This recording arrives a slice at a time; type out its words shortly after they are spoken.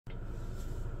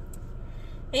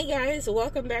Hey guys,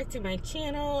 welcome back to my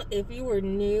channel. If you are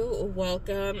new,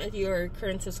 welcome. If you are a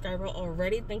current subscriber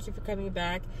already, thank you for coming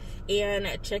back and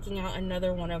checking out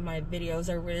another one of my videos.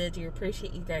 I really do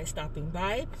appreciate you guys stopping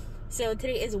by. So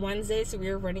today is Wednesday, so we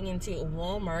are running into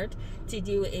Walmart to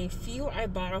do a few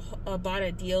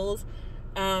Ibotta deals.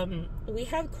 We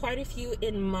have quite a few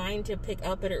in mind to pick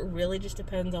up, but it really just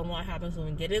depends on what happens when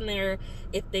we get in there,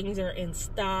 if things are in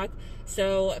stock.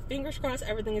 So fingers crossed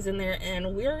everything is in there,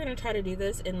 and we're going to try to do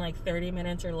this in like 30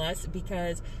 minutes or less,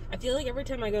 because I feel like every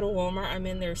time I go to Walmart, I'm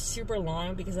in there super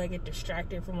long because I get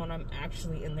distracted from what I'm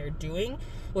actually in there doing,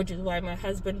 which is why my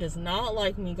husband does not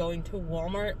like me going to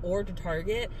Walmart or to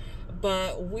Target.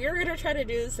 But we're going to try to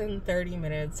do this in 30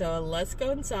 minutes, so let's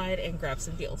go inside and grab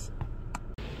some deals.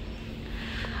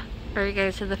 Alright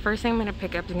guys, so the first thing I'm going to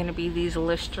pick up is going to be these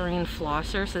Listerine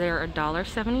flossers. So they're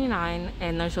 $1.79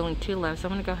 and there's only 2 left. So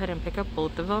I'm going to go ahead and pick up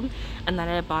both of them. And then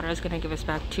Ibotta is going to give us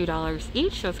back $2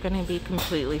 each, so it's going to be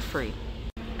completely free.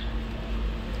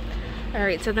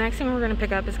 Alright, so the next thing we're going to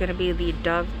pick up is going to be the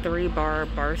Dove 3-bar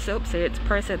bar soap. So it's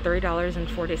priced at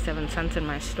 $3.47 in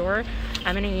my store.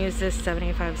 I'm going to use this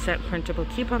 75-cent printable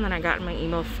coupon that I got in my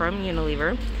email from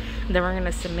Unilever. Then we're going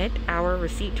to submit our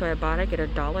receipt to Ibotta, get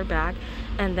 $1 back.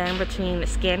 And then between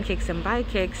Scan Kicks and Buy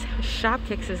Kicks, Shop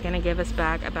Kicks is going to give us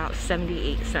back about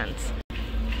 78 cents.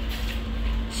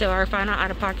 So our final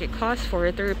out-of-pocket cost for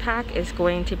a 3-pack is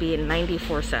going to be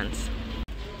 94 cents.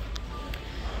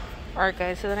 Alright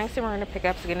guys, so the next thing we're going to pick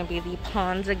up is going to be the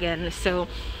Pond's again. So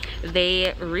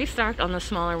they restocked on the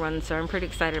smaller ones, so I'm pretty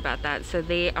excited about that. So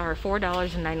they are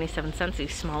 $4.97, a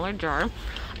smaller jar.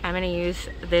 I'm going to use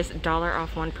this $1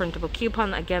 off 1 printable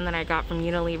coupon, again, that I got from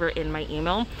Unilever in my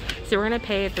email. So we're going to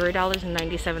pay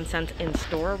 $3.97 in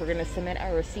store. We're going to submit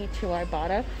our receipt to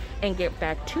Ibotta and get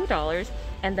back $2.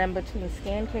 And then between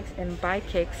Scan Kicks and Buy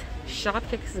Kicks, Shop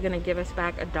Kicks is going to give us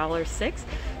back $1.06.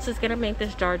 So it's going to make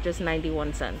this jar just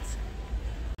 91 cents.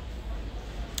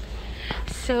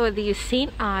 So the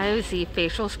St. Ives, the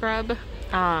facial scrub,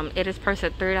 it is priced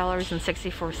at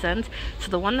 $3.64.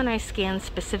 So the one that I scanned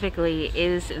specifically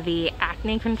is the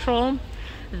acne control.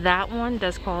 That one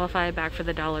does qualify back for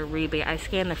the $1 rebate. I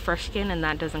scanned the fresh skin and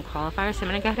that doesn't qualify. So I'm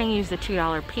going to go ahead and use the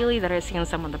 $2 Peely that I see in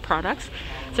some of the products.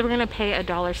 So we're going to pay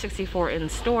 $1.64 in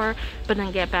store, but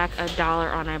then get back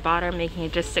 $1 on Ibotta, making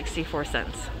it just 64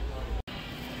 cents.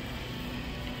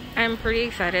 I'm pretty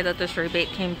excited that this rebate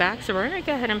came back, so we're going to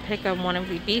go ahead and pick up one of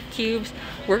the beef cubes.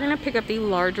 We're going to pick up the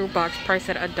larger box price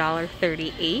at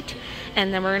 $1.38,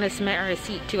 and then we're going to submit our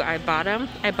receipt to Ibotta.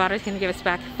 Ibotta is going to give us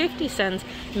back 50 cents,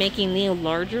 making the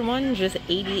larger one just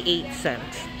 88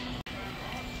 cents.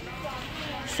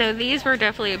 So these were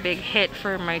definitely a big hit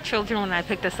for my children when I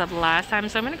picked this up last time.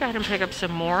 So I'm going to go ahead and pick up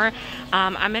some more.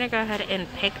 I'm going to go ahead and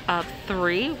pick up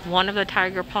 3. One of the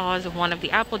Tiger Paws, one of the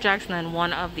Apple Jacks, and then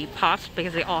one of the Pops,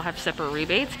 because they all have separate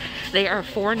rebates. They are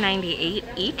 $4.98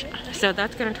 each. So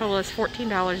that's going to total us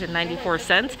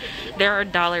 $14.94. There are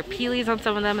 $1 Peelys on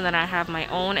some of them, and then I have my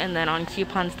own. And then on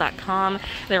coupons.com,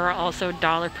 there are also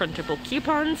 $1 printable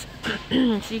coupons.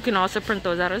 So you can also print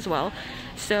those out as well.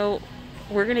 So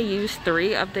we're going to use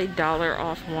 3 of the $1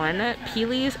 off 1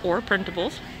 Peelys or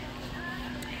printables.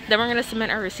 Then we're going to submit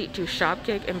our receipt to Shop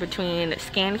Kick, and between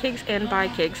Scan Kicks and Buy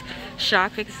Kicks,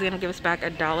 Shop Kicks is going to give us back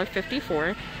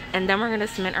 $1.54. And then we're going to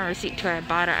submit our receipt to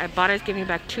Ibotta. Ibotta is giving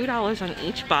back $2 on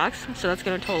each box, so that's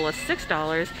going to total us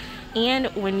 $6. And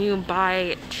when you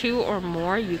buy 2 or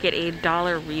more, you get a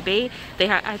 $1 rebate.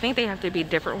 I think they have to be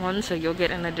different ones, so you'll get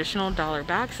an additional $1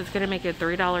 back. So it's going to make it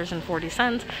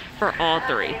 $3.40 for all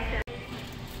 3.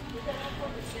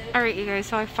 Alright you guys,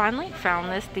 so I finally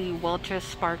found this, the Welch's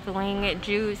sparkling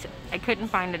juice. I couldn't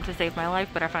find it to save my life,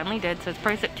 but I finally did. So it's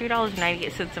priced at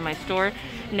 $2.98 in my store.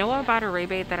 No Ibotta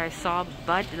rebate that I saw,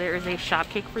 but there is a Shop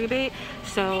Kick rebate.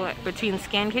 So between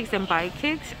Scan Kicks and Buy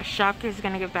Kicks, Shop Kicks is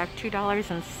going to give back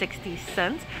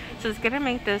 $2.60. So it's going to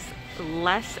make this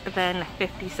less than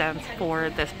 50 cents for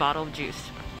this bottle of juice.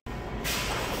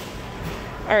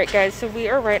 Alright guys, so we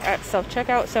are right at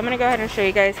self-checkout. So I'm going to go ahead and show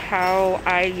you guys how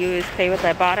I use Pay with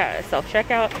Ibotta at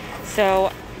self-checkout.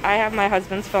 So I have my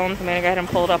husband's phone, so I'm going to go ahead and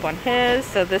pull it up on his.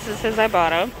 So this is his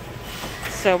Ibotta.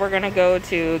 So we're going to go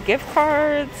to gift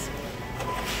cards.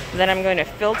 Then I'm going to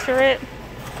filter it.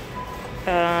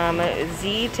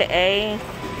 Z to A,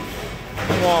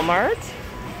 Walmart.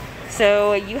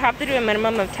 So you have to do a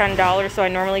minimum of $10. So I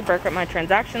normally break up my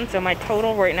transactions. So my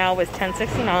total right now was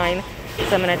 $10.69.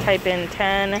 So I'm going to type in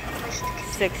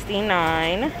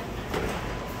 $10.69.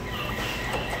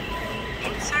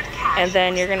 And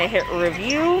then you're going to hit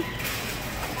review.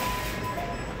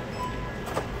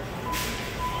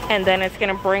 and then it's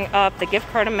gonna bring up the gift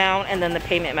card amount and then the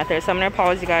payment method. So I'm gonna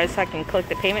pause you guys so I can click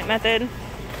the payment method.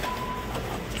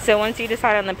 So once you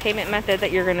decide on the payment method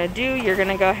that you're gonna do, you're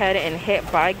gonna go ahead and hit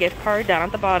buy gift card down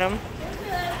at the bottom.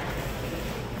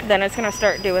 Then it's gonna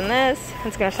start doing this.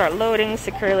 It's gonna start loading,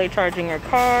 securely charging your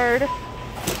card.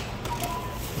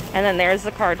 And then there's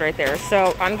the card right there.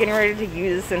 So I'm getting ready to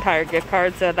use this entire gift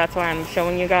card, so that's why I'm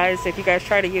showing you guys. If you guys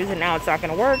try to use it now, it's not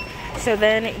gonna work. So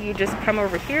then you just come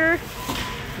over here,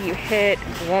 you hit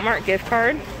Walmart gift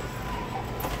card,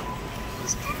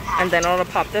 and then it'll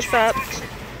pop this up.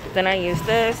 Then I use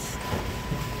this,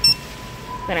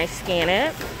 then I scan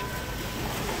it,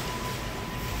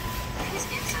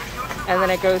 and then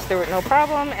it goes through it no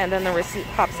problem, and then the receipt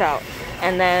pops out.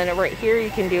 And then right here you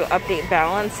can do update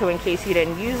balance, so in case you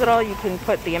didn't use it all, you can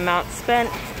put the amount spent,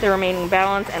 the remaining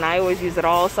balance, and I always use it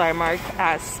all, so I mark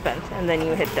as spent, and then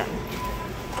you hit done.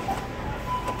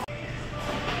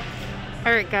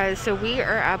 Alright guys, so we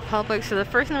are at Publix. So the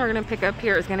first thing we're going to pick up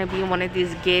here is going to be one of these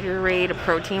Gatorade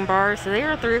protein bars. So they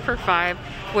are 3 for $5,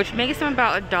 which makes them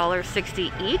about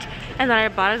 $1.60 each. And then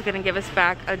Ibotta is going to give us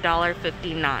back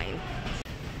 $1.59.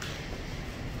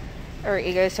 Alright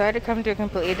you guys, so I had to come to a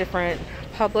completely different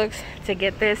Publix to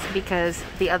get this because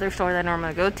the other store that I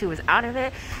normally go to is out of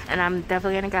it, and I'm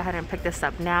definitely going to go ahead and pick this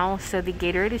up now. So the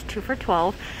Gatorade is 2 for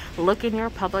 $12. Look in your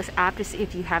Publix app to see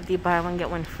if you have the buy one get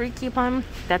one free coupon.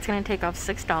 That's going to take off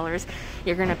 $6.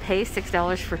 You're going to pay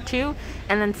 $6 for 2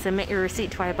 and then submit your receipt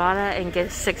to Ibotta and get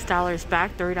 $6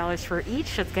 back, $3 for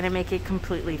each. It's going to make it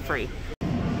completely free.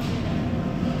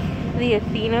 The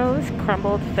Athenos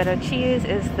crumbled feta cheese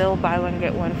is still buy one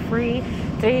get one free.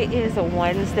 Today is a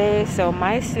Wednesday, so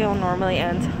my sale normally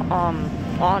ends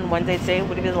on Wednesday. Today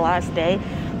would be the last day,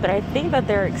 but I think that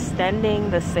they're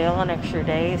extending the sale an extra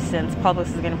day since Publix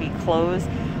is going to be closed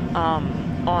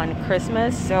on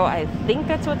Christmas. So I think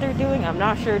that's what they're doing. I'm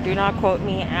not sure. Do not quote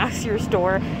me. Ask your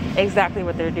store exactly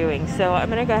what they're doing. So I'm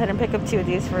going to go ahead and pick up 2 of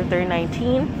these for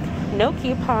 $3.19. No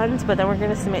coupons, but then we're going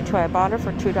to submit to Ibotta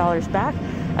for $2 back.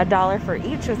 $1 for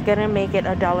each is going to make it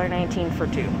 $1.19 for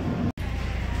 2.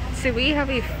 So we have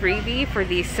a freebie for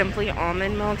the Simply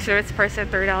Almond Milk. So it's priced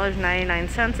at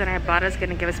 $3.99, and Ibotta is going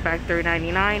to give us back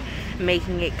 $3.99,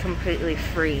 making it completely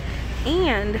free.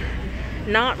 And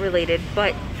not related,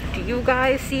 but do you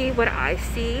guys see what I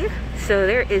see? So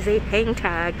there is a hang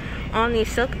tag on the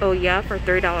Silk Oh Yeah for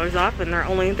 $3 off, and they're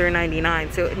only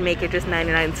 $3.99, so it would make it just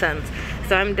 99 cents.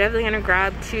 So I'm definitely going to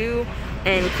grab 2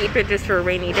 and keep it just for a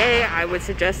rainy day. I would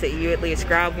suggest that you at least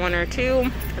grab 1 or 2.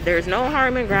 There's no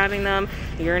harm in grabbing them.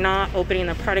 You're not opening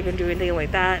the product and doing anything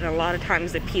like that. And a lot of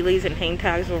times the peelies and hang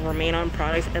tags will remain on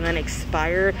products and then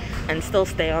expire and still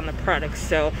stay on the product.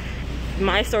 So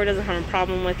my store doesn't have a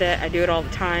problem with it. I do it all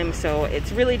the time. So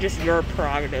it's really just your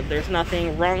prerogative. There's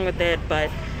nothing wrong with it.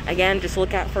 But again, just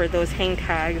look out for those hang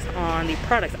tags on the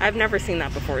products. I've never seen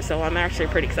that before, so I'm actually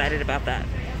pretty excited about that.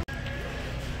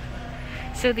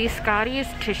 So the Scotty's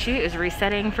tissue is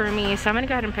resetting for me, so I'm going to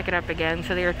go ahead and pick it up again.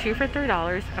 So they are 2 for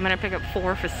 $3. I'm going to pick up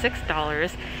 4 for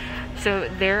 $6. So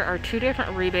there are 2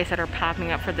 different rebates that are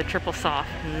popping up for the Triple Soft,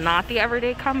 not the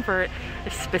Everyday Comfort,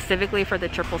 specifically for the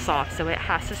Triple Soft. So it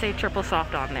has to say Triple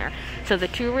Soft on there. So the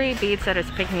 2 rebates that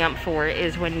it's picking up for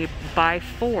is when you buy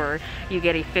 4, you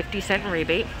get a 50-cent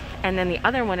rebate, and then the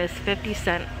other one is 50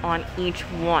 cents on each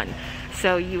one.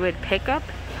 So you would pick up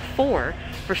 4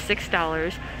 for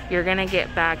 $6. You're gonna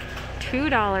get back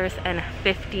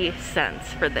 $2.50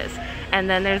 for this. And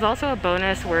then there's also a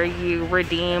bonus where you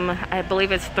redeem, I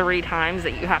believe it's 3 times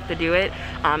that you have to do it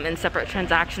in separate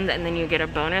transactions, and then you get a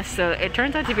bonus. So it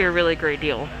turns out to be a really great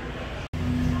deal.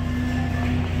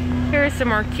 Here are some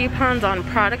more coupons on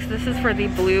products. This is for the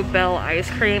Blue Bell ice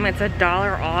cream. It's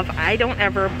 $1 off. I don't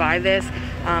ever buy this.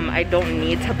 I don't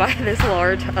need to buy this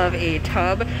large of a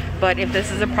tub, but if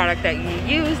this is a product that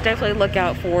you use, definitely look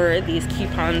out for these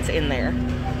coupons in there.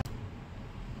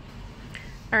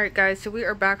 Alright guys, so we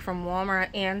are back from Walmart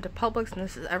and Publix, and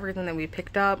this is everything that we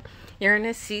picked up. You're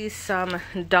going to see some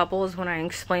doubles when I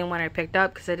explain what I picked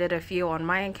up, because I did a few on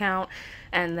my account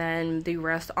and then the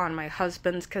rest on my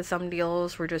husband's, because some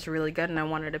deals were just really good and I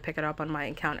wanted to pick it up on my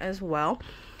account as well.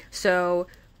 So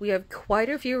we have quite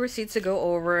a few receipts to go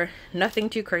over, nothing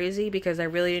too crazy because I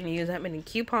really didn't use that many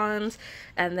coupons,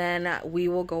 and then we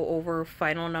will go over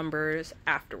final numbers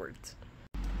afterwards.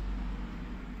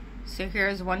 So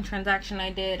here's one transaction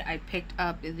I did. I picked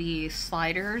up the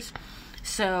sliders.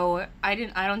 So I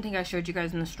don't think I showed you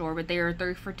guys in the store, but they are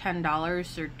 3 for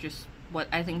 $10. They're just what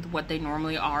I think what they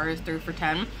normally are is 3 for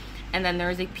 $10. And then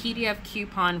there's a PDF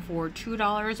coupon for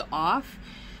 $2 off.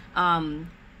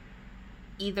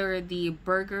 either the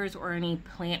burgers or any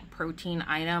plant protein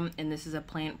item, and this is a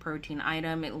plant protein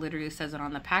item. It literally says it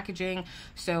on the packaging,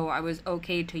 so I was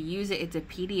okay to use it. It's a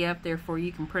PDF, therefore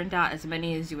you can print out as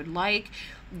many as you would like.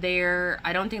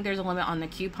 I don't think there's a limit on the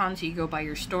coupons, so you go by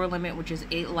your store limit, which is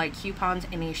 8 light coupons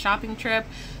in a shopping trip.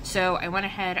 So I went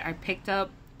ahead, I picked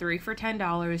up 3 for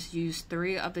 $10, used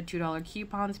 3 of the $2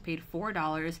 coupons, paid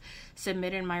 $4,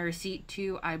 submitted my receipt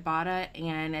to Ibotta,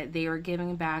 and they were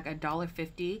giving back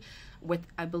 $1.50 with,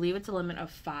 I believe it's a limit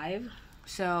of 5.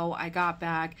 So I got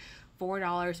back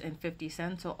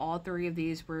 $4.50. So all 3 of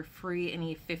these were free in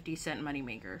a 50-cent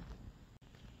moneymaker.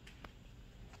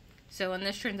 So in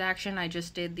this transaction, I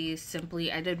just did these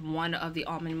simply. I did one of the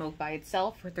almond milk by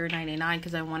itself for $3.99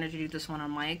 because I wanted to do this one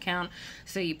on my account.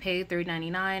 So you pay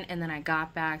 $3.99 and then I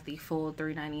got back the full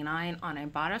 $3.99 on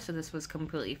Ibotta. So this was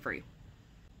completely free.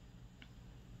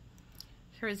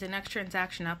 Here's the next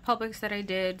transaction at Publix that I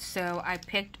did. So I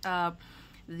picked up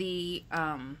the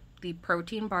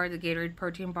protein bar, the Gatorade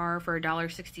protein bar for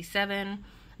 $1.67.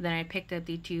 Then I picked up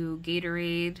the 2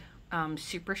 Gatorade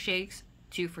Super Shakes,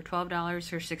 2 for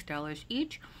 $12 or $6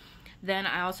 each. Then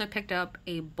I also picked up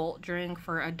a Bolt drink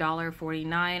for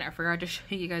 $1.49. I forgot to show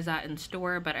you guys that in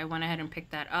store, but I went ahead and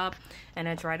picked that up, and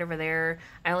it's right over there.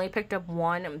 I only picked up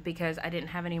one because I didn't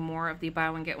have any more of the buy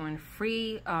one get one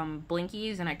free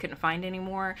Blinkies, and I couldn't find any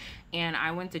more. And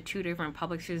I went to 2 different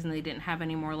Publixes and they didn't have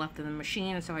any more left in the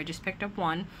machine, so I just picked up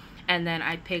one. And then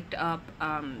I picked up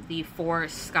the 4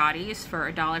 Scotties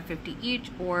for $1.50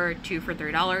 each, or 2 for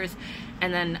 $3.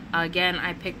 And then again,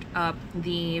 I picked up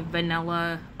the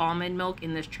vanilla almond milk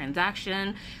in this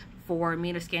transaction for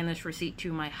me to scan this receipt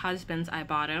to my husband's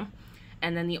Ibotta.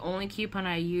 And then the only coupon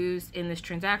I used in this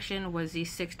transaction was the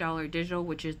 $6 digital,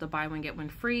 which is the buy one get one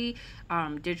free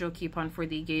digital coupon for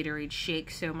the Gatorade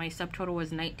shake. So my subtotal was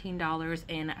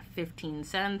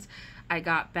 $19.15. I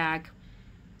got back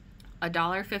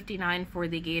 $1.59 for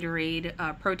the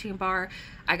Gatorade protein bar.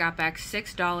 I got back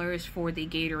 $6 for the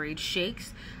Gatorade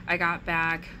shakes. I got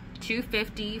back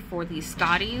 $2.50 for the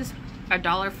Scotties,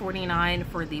 $1.49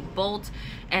 for the Bolt,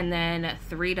 and then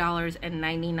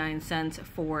 $3.99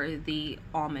 for the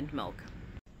almond milk.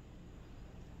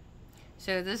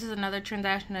 So this is another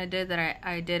transaction I did that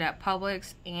I did at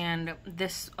Publix, and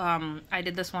this I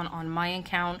did this one on my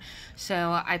account.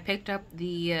 So I picked up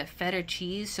the feta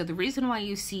cheese. So the reason why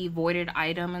you see voided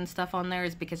item and stuff on there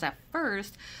is because at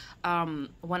first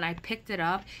when I picked it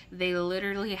up, they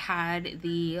literally had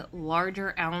the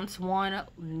larger ounce one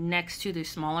next to the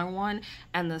smaller one,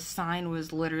 and the sign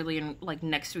was literally like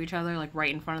next to each other, like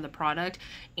right in front of the product.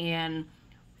 And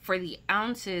for the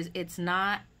ounces, it's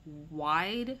not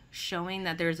wide showing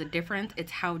that there's a difference,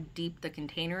 it's how deep the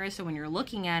container is. So when you're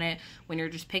looking at it, when you're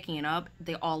just picking it up,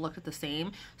 they all look at the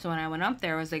same. So when I went up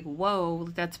there, I was like, whoa,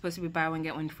 that's supposed to be buy one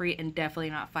get one free, and definitely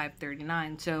not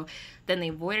 $5.39. So then they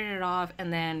voided it off,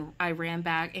 and then I ran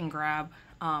back and grabbed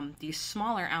the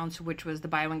smaller ounce, which was the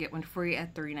buy one get one free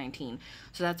at $3.19.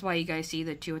 So that's why you guys see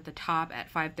the 2 at the top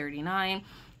at $5.39.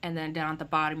 And then down at the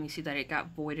bottom, you see that it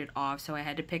got voided off. So I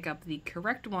had to pick up the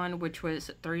correct one, which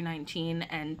was $3.19,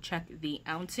 and check the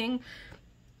ouncing,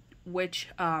 which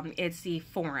it's the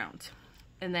 4 ounce.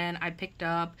 And then I picked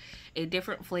up a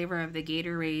different flavor of the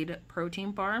Gatorade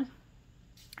protein bar.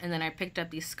 And then I picked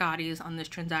up the Scotties on this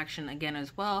transaction again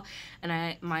as well.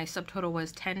 And my subtotal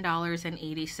was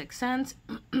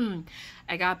 $10.86.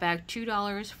 I got back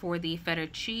 $2 for the feta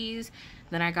cheese.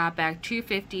 Then I got back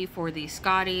 $2.50 for the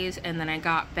Scotties. And then I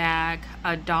got back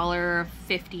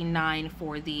 $1.59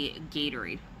 for the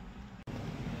Gatorade.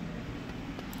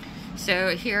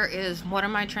 So here is one of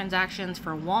my transactions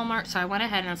for Walmart. So I went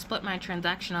ahead and split my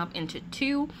transaction up into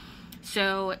 2.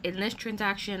 So in this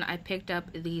transaction, I picked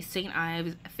up the St.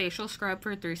 Ives facial scrub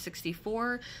for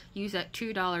 $3.64. Used that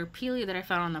 $2 peelie that I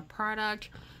found on the product.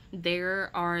 There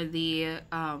are the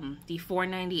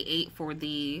 $4.98 for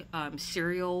the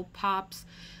cereal pops.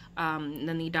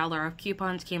 Then the $1 off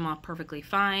coupons came off perfectly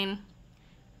fine.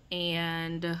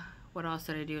 And what else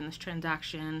did I do in this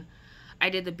transaction?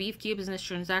 I did the beef cubes in this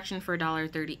transaction for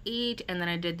 $1.38, and then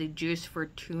I did the juice for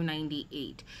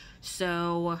 $2.98.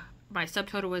 So my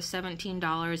subtotal was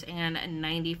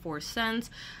 $17.94.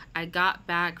 I got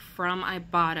back from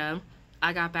Ibotta,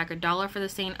 I got back $1 for the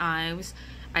St. Ives.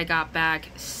 I got back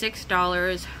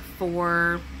 $6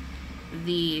 for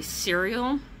the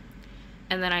cereal.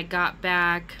 And then I got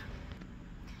back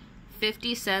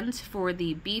 50 cents for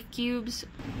the beef cubes.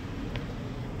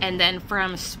 And then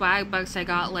from Swagbucks, I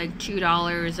got like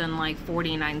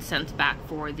 $2.49 back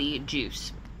for the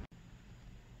juice.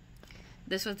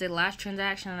 This was the last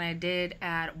transaction I did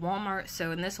at Walmart.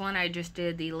 So in this one, I just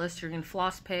did the Listerine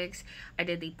floss picks. I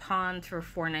did the Pond's for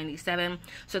 $4.97.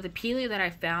 So the Peely that I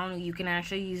found, you can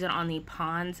actually use it on the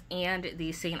Pond's and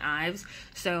the St. Ives.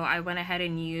 So I went ahead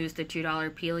and used the $2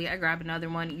 Peely. I grabbed another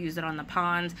one, used it on the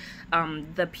Pond's.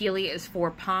 The Peely is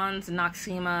for Pond's,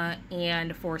 Noxzema,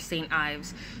 and for St.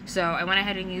 Ives. So I went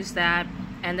ahead and used that.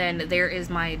 And then there is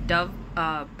my Dove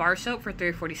bar soap for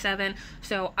 $3.47.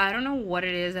 So I don't know what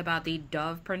it is about the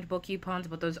Dove printable coupons,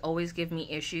 but those always give me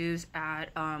issues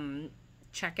at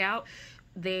checkout.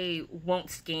 They won't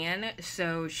scan.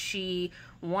 So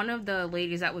one of the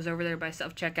ladies that was over there by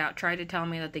self-checkout tried to tell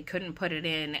me that they couldn't put it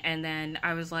in, and then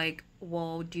I was like,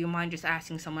 well, do you mind just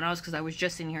asking someone else, because I was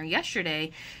just in here yesterday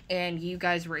and you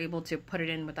guys were able to put it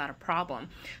in without a problem.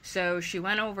 So she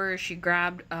went over, she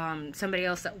grabbed somebody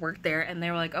else that worked there, and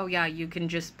they were like, oh yeah, you can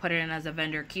just put it in as a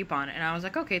vendor coupon. And I was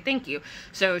like, okay, thank you.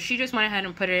 So she just went ahead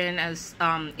and put it in as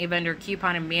a vendor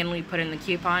coupon and manually put in the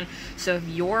coupon. So if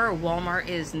your Walmart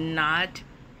is not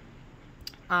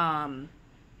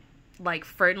like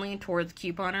friendly towards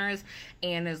couponers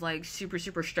and is like super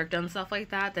strict on stuff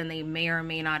like that, then they may or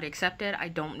may not accept it. I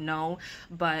don't know.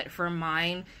 But for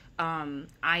mine,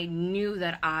 I knew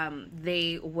that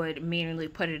they would manually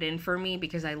put it in for me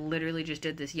because I literally just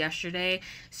did this yesterday.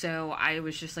 So I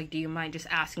was just like, do you mind just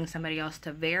asking somebody else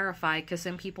to verify? Because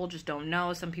some people just don't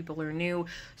know, some people are new.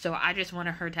 So I just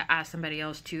wanted her to ask somebody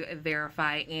else to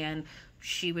verify, and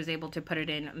she was able to put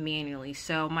it in manually.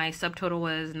 So my subtotal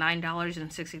was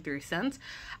 $9.63.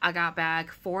 I got back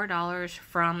 $4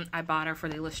 from Ibotta for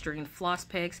the Listerine floss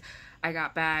picks. I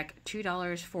got back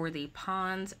 $2 for the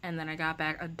Pond's, and then I got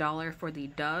back $1 for the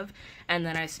Dove, and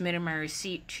then I submitted my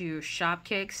receipt to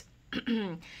Shopkicks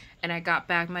and I got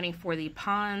back money for the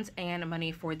Pond's and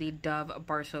money for the Dove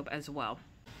bar soap as well.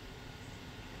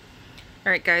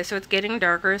 Alright guys, so it's getting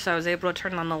darker, so I was able to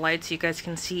turn on the lights so you guys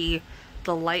can see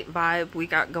the light vibe we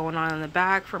got going on in the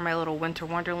back for my little winter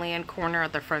wonderland corner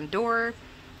at the front door.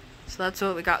 So that's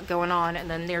what we got going on, and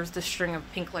then there's the string of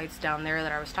pink lights down there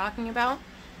that I was talking about.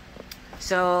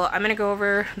 So I'm gonna go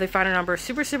over the final number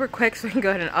super quick so we can go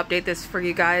ahead and update this for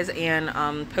you guys and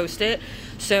post it.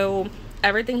 So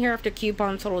everything here after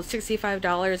coupon totaled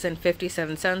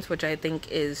 $65.57, which I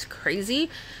think is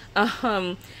crazy.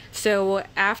 So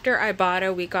after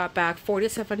Ibotta, we got back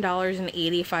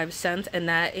 $47.85, and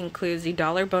that includes the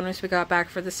 $1 bonus we got back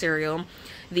for the cereal,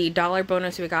 the $1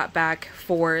 bonus we got back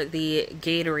for the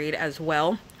Gatorade as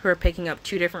well. We're picking up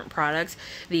two different products,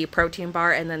 the protein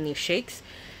bar and then the shakes.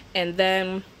 And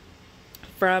then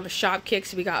from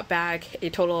Shopkicks, we got back a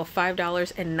total of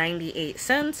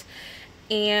 $5.98.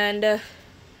 And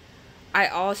I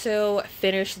also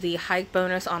finished the hike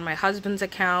bonus on my husband's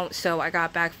account, so I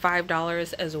got back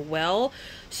 $5 as well.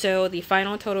 So the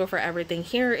final total for everything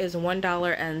here is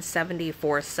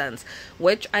 $1.74,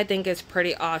 which I think is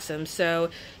pretty awesome. So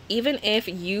even if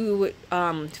you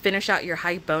finish out your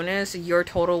hike bonus, your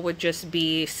total would just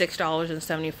be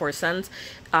 $6.74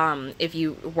 if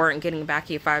you weren't getting back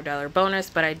a $5 bonus.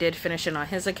 But I did finish it on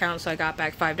his account, so I got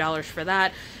back $5 for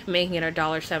that, making it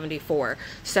 $1.74.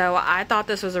 So I thought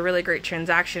this was a really great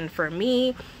transaction for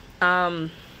me.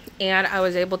 And I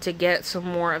was able to get some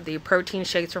more of the protein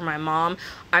shakes for my mom.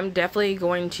 I'm definitely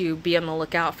going to be on the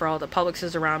lookout for all the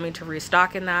Publixes around me to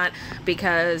restock in that,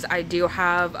 because I do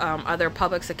have other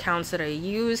Publix accounts that I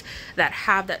use that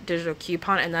have that digital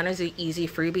coupon, and that is an easy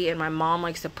freebie. And my mom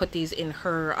likes to put these in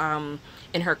her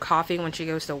coffee when she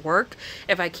goes to work.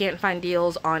 If I can't find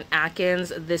deals on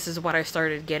Atkins, this is what I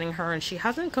started getting her, and she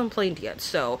hasn't complained yet.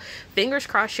 So fingers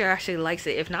crossed she actually likes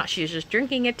it. If not, she's just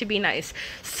drinking it to be nice.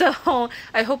 So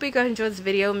I hope you guys enjoyed this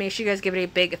video. Make sure you guys give it a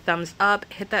big thumbs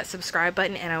up, hit that subscribe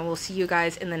button, and I will see you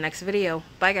guys in the next video.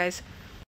 Bye guys.